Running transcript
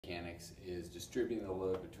mechanics is distributing the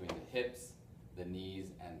load between the hips, the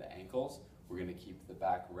knees, and the ankles. We're going to keep the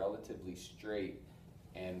back relatively straight,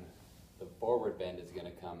 and the forward bend is going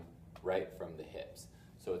to come right from the hips.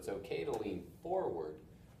 So it's okay to lean forward.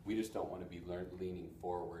 We just don't want to be leaning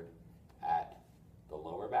forward at the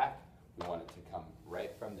lower back. We want it to come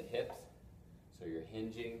right from the hips. So you're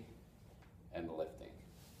hinging and lifting.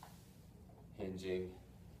 Hinging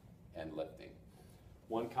and lifting.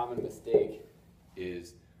 One common mistake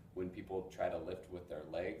is when people try to lift with their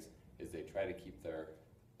legs is they try to keep their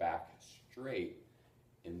back straight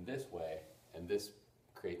in this way, and this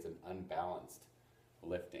creates an unbalanced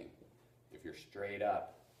lifting. If you're straight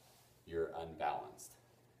up, you're unbalanced.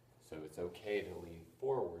 So it's okay to lean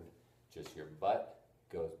forward, just your butt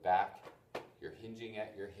goes back, you're hinging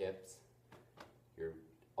at your hips, you're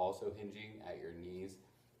also hinging at your knees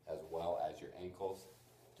as well as your ankles,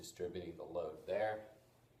 distributing the load there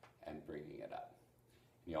and bringing it up.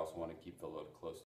 You also want to keep the load close